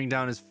streaming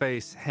down his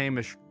face,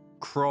 Hamish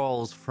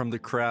crawls from the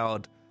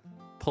crowd,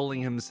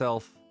 pulling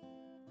himself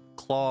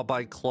claw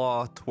by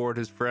claw toward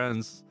his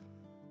friends,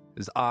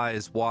 his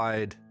eyes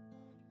wide.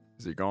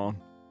 Is he gone?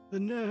 The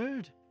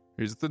nerd.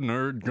 Is the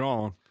nerd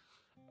gone?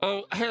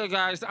 Oh, hey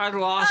guys, I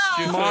lost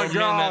you for My a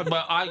God. minute,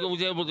 but I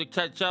was able to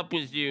catch up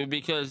with you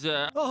because,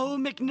 Oh,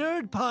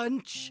 McNerd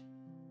Punch!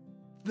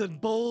 The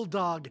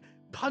bulldog,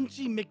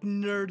 Punchy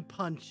McNerd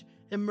Punch,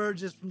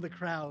 emerges from the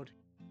crowd.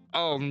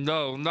 oh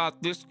no,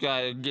 not this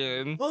guy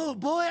again. Oh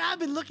boy, I've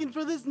been looking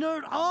for this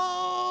nerd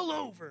all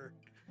over.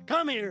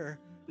 Come here.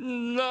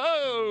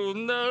 No.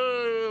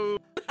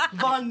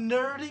 Von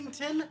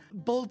Nerdington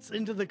bolts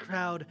into the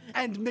crowd,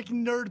 and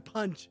McNerd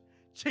Punch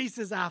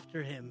chases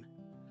after him.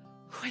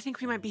 I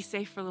think we might be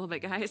safe for a little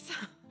bit, guys.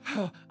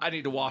 I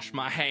need to wash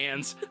my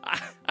hands.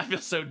 I feel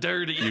so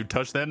dirty. You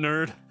touch that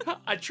nerd?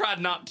 I tried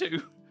not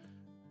to.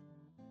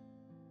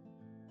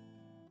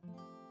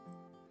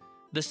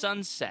 The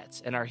sun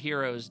sets, and our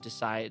heroes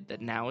decide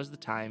that now is the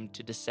time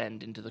to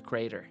descend into the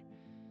crater.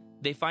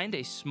 They find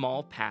a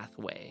small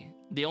pathway,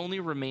 the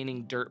only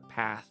remaining dirt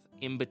path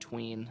in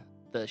between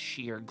the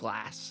sheer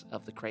glass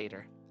of the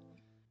crater.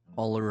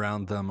 All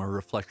around them are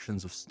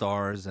reflections of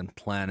stars and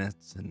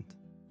planets and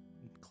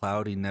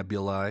cloudy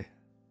nebulae.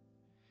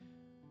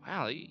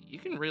 Wow, you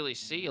can really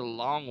see a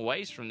long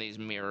ways from these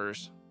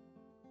mirrors.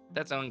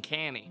 That's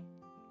uncanny.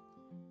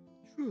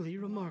 Truly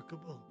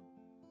remarkable.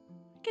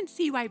 I can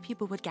see why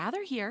people would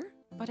gather here,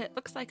 but it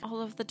looks like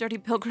all of the dirty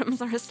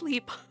pilgrims are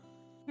asleep.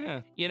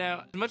 Yeah. You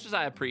know, as much as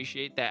I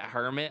appreciate that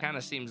hermit, kind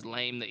of seems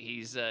lame that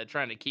he's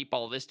trying to keep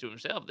all this to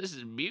himself. This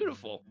is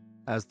beautiful.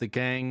 As the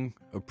gang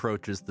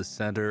approaches the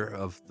center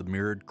of the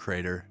mirrored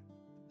crater,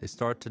 they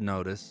start to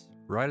notice,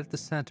 right at the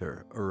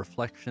center, a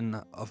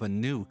reflection of a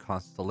new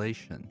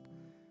constellation.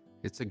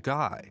 It's a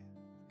guy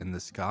in the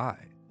sky.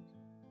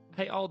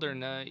 Hey,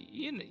 Aldern,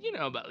 you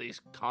know about these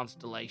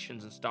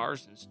constellations and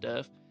stars and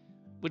stuff.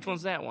 Which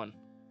one's that one?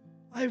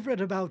 I've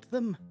read about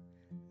them.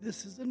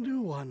 This is a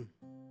new one.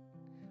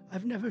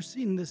 I've never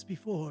seen this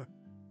before.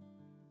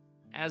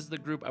 As the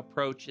group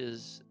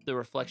approaches the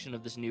reflection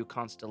of this new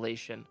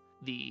constellation,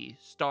 the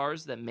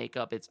stars that make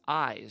up its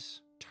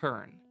eyes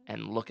turn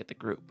and look at the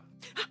group.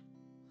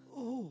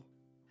 Oh,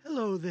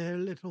 hello there,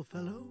 little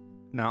fellow.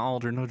 Now,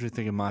 Aldrin, don't you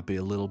think it might be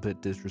a little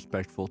bit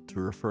disrespectful to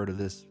refer to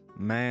this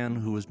man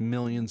who is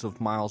millions of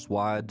miles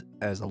wide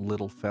as a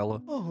little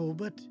fella? Oh,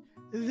 but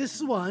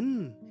this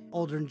one,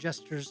 Aldrin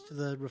gestures to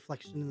the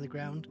reflection in the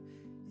ground,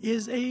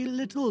 is a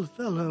little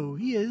fellow.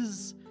 He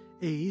is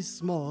a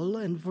small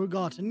and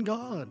forgotten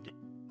god.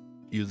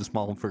 You the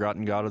small and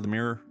forgotten god of the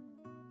mirror?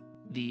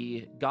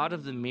 The god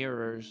of the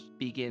mirrors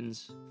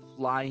begins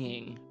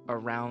flying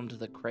around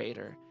the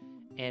crater,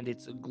 and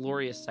it's a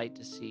glorious sight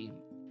to see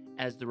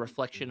as the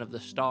reflection of the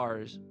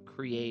stars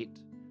create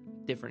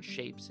different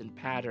shapes and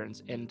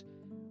patterns and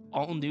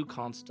all new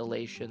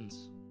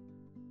constellations.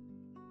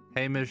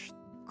 Hamish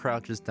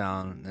crouches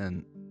down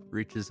and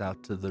reaches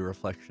out to the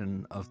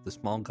reflection of the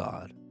small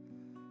god.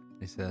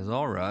 He says,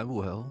 "All right,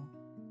 well,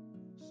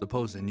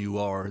 supposing you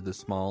are the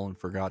small and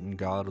forgotten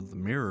god of the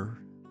mirror,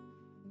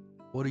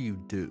 what do you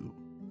do?"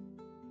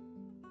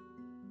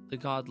 The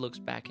god looks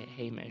back at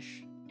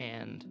Hamish,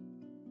 and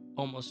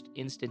almost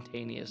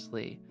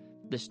instantaneously,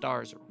 the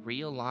stars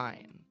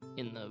realign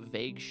in the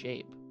vague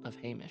shape of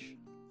Hamish.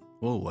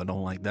 Oh, I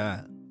don't like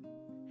that.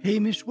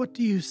 Hamish, what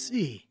do you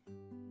see?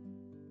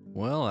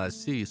 Well, I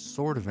see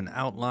sort of an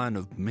outline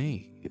of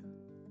me.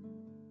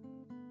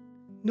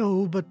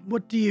 No, but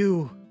what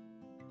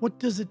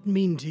does it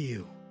mean to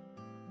you?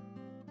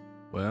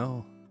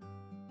 Well,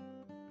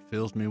 it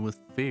fills me with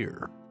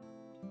fear.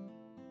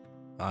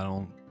 I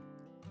don't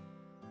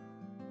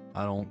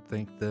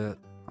think that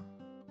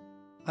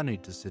I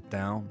need to sit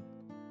down.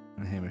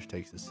 And Hamish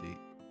takes a seat.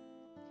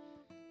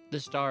 The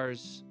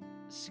stars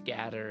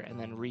scatter and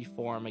then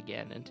reform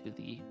again into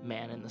the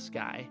man in the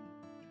sky.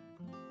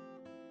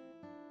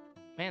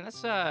 Man,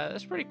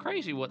 that's pretty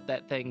crazy what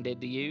that thing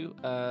did to you.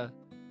 You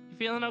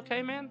feeling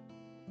okay, man?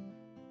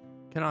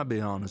 Can I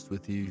be honest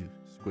with you,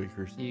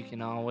 Squeakers? You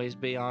can always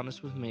be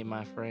honest with me,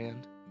 my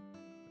friend.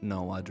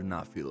 No, I do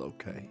not feel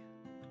okay.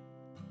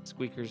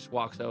 Squeakers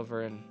walks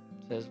over and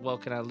says, "Well,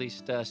 can I at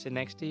least sit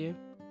next to you?"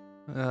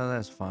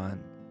 That's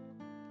fine.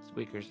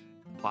 Squeakers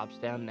plops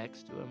down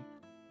next to him.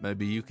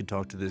 Maybe you could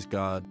talk to this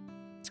god.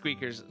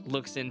 Squeakers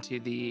looks into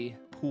the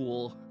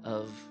pool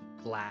of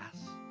glass,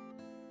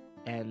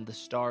 and the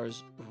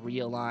stars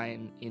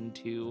realign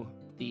into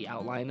the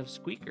outline of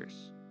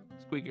Squeakers.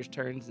 Squeakers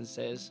turns and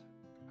says,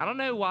 "I don't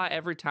know why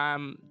every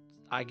time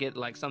I get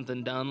like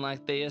something done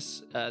like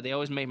this, they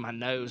always make my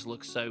nose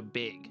look so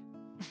big."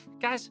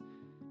 Guys,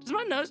 does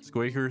my nose...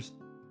 Squeakers,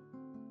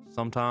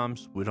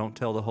 sometimes we don't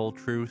tell the whole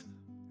truth,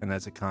 and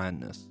that's a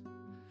kindness.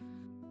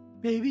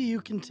 Maybe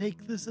you can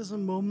take this as a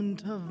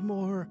moment of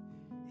more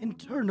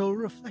internal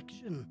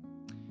reflection.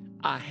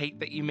 I hate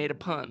that you made a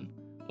pun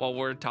while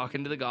we're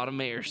talking to the god of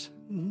mirrors.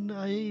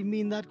 I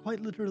mean that quite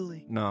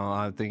literally. No,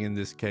 I think in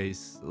this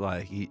case,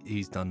 like,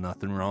 he's done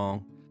nothing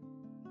wrong.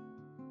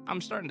 I'm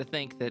starting to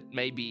think that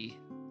maybe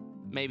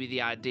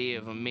the idea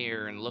of a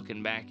mirror and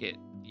looking back at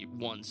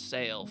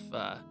oneself,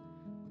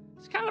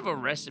 it's kind of a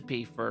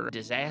recipe for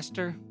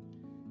disaster.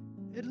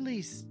 At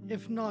least,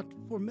 if not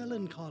for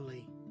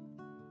melancholy.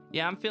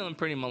 Yeah, I'm feeling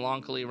pretty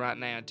melancholy right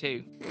now,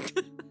 too.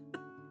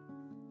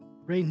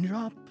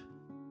 Raindrop,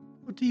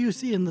 what do you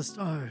see in the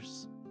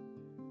stars?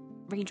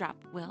 Raindrop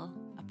will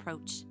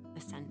approach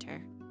the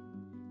center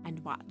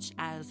and watch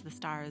as the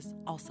stars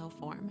also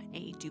form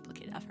a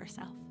duplicate of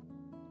herself.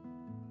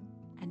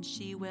 And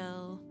she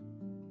will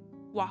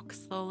walk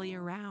slowly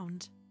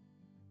around,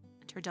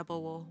 and her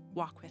double will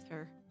walk with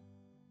her.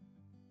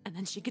 And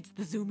then she gets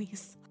the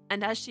zoomies.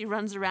 And as she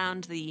runs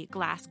around the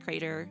glass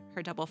crater,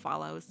 her double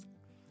follows.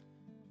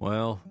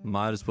 Well,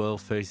 might as well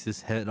face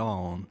this head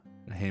on.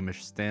 And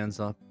Hamish stands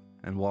up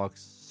and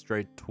walks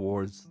straight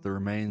towards the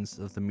remains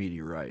of the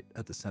meteorite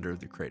at the center of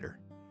the crater.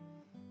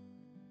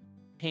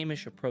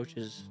 Hamish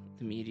approaches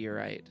the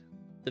meteorite.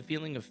 The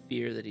feeling of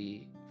fear that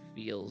he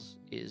feels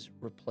is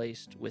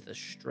replaced with a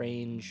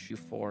strange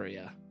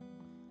euphoria.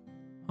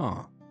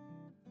 Huh.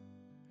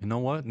 You know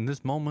what? In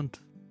this moment,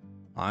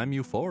 I'm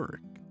euphoric.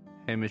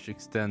 Hamish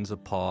extends a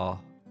paw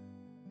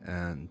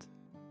and,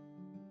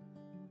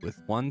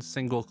 with one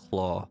single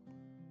claw,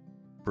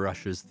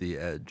 brushes the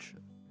edge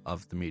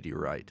of the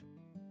meteorite.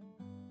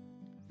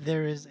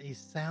 There is a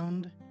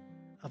sound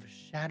of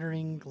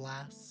shattering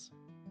glass,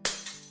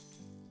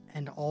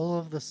 and all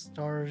of the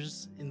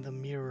stars in the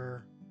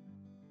mirror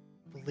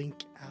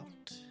blink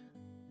out.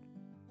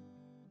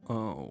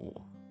 Oh.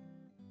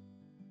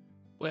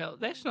 Well,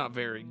 that's not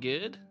very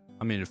good.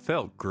 I mean, it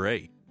felt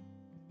great,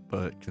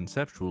 but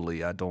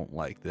conceptually, I don't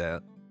like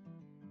that.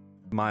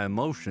 My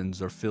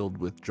emotions are filled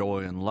with joy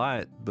and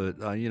light, but,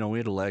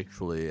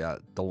 intellectually, I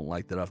don't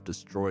like that I've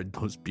destroyed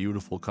those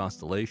beautiful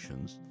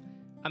constellations.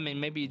 I mean,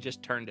 maybe you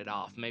just turned it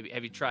off. Maybe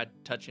have you tried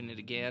touching it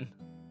again?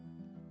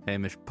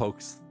 Hamish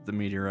pokes the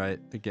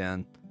meteorite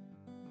again.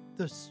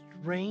 The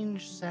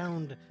strange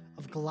sound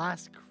of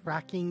glass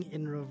cracking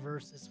in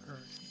reverse is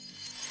heard,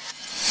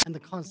 and the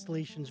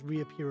constellations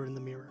reappear in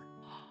the mirror.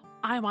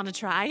 I want to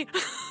try.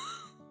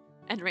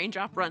 And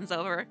Raindrop runs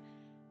over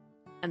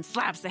and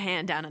slaps a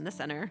hand down in the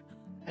center.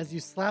 As you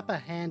slap a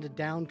hand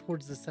down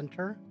towards the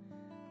center,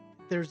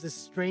 there's this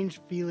strange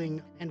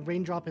feeling, and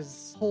Raindrop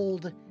is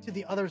pulled to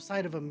the other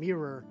side of a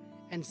mirror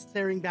and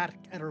staring back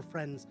at her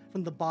friends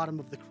from the bottom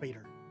of the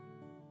crater.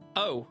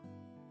 Oh,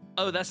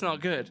 that's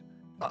not good.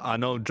 I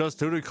know just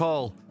who to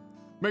call.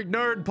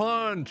 McNerd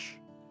Punch!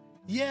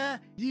 Yeah,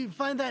 do you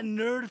find that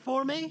nerd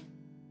for me?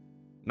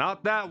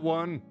 Not that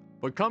one,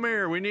 but come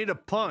here, we need a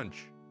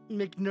punch.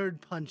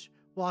 McNerd Punch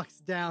walks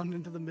down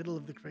into the middle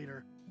of the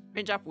crater.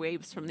 Raindrop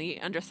waves from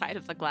the underside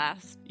of the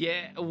glass.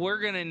 Yeah, we're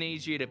gonna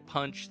need you to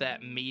punch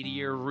that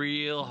meteor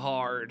real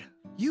hard.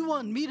 You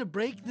want me to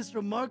break this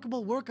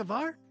remarkable work of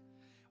art?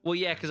 Well,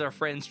 yeah, because our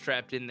friend's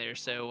trapped in there,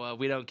 so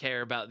we don't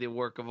care about the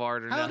work of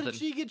art or How nothing. did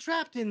she get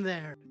trapped in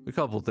there? A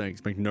couple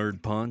things,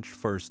 McNerd Punch.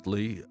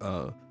 Firstly,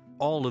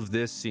 all of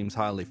this seems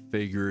highly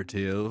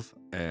figurative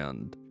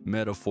and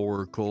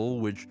metaphorical,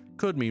 which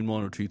could mean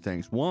one or two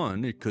things.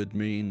 One, it could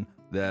mean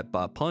that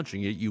by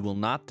punching it, you will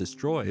not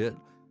destroy it.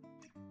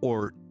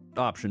 Or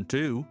option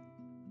two,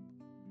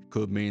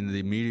 could mean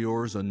the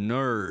meteor's a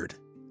nerd.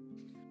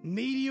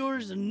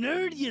 Meteor's a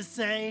nerd, you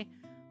say?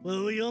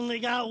 Well, we only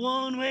got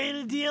one way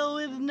to deal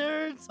with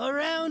nerds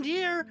around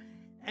here.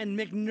 And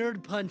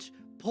McNerd Punch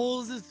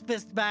pulls his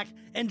fist back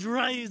and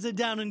drives it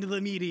down into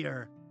the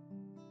meteor.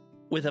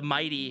 With a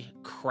mighty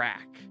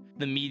crack,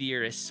 the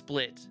meteor is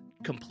split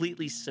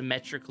completely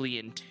symmetrically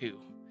in two.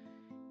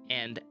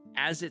 And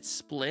as it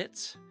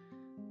splits,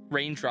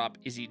 Raindrop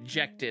is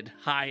ejected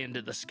high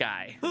into the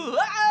sky.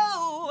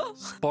 Whoa!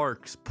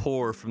 Sparks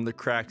pour from the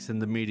cracks in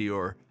the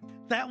meteor.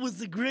 That was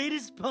the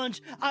greatest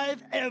punch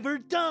I've ever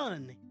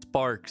done.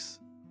 Sparks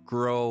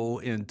grow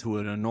into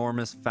an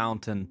enormous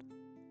fountain,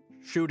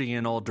 shooting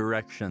in all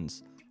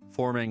directions,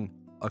 forming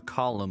a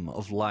column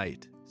of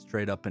light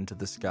straight up into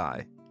the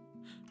sky.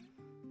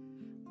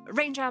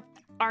 Raindrop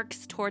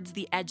arcs towards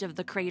the edge of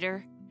the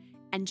crater,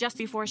 and just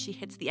before she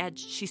hits the edge,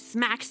 she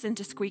smacks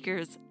into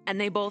Squeakers, and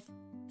they both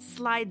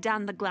slide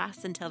down the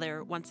glass until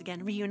they're once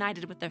again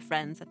reunited with their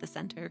friends at the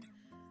center.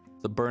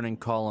 The burning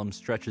column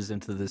stretches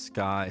into the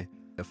sky.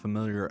 A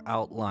familiar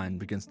outline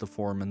begins to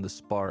form in the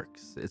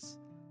sparks. It's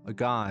a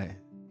guy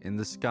in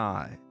the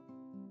sky,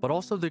 but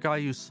also the guy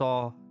you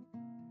saw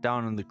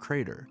down in the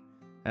crater,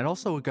 and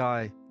also a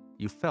guy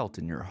you felt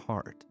in your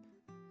heart.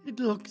 It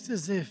looks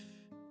as if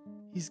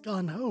he's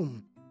gone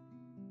home.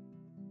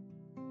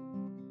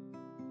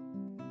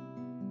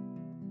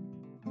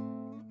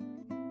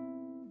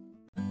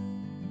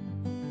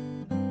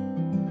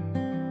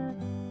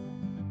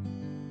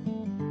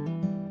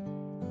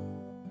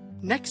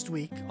 Next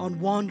week on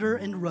Wander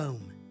and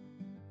Roam.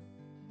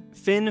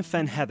 Finn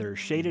Fenheather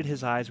shaded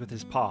his eyes with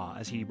his paw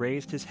as he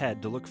raised his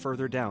head to look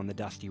further down the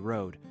dusty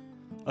road.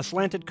 A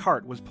slanted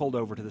cart was pulled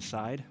over to the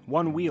side,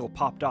 one wheel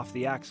popped off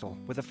the axle,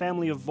 with a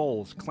family of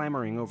voles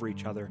clamoring over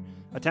each other,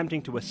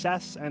 attempting to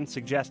assess and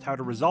suggest how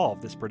to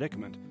resolve this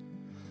predicament.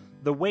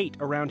 The weight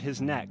around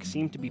his neck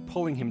seemed to be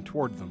pulling him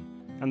toward them,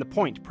 and the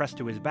point pressed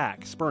to his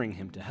back, spurring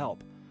him to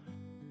help.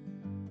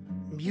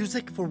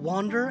 Music for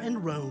Wander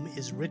and Roam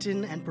is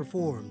written and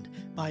performed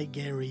by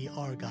Gary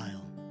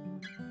Argyle.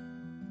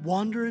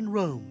 Wander and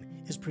Roam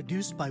is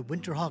produced by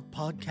Winterhawk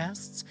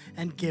Podcasts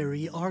and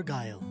Gary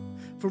Argyle.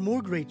 For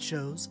more great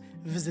shows,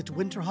 visit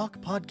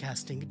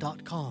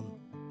winterhawkpodcasting.com.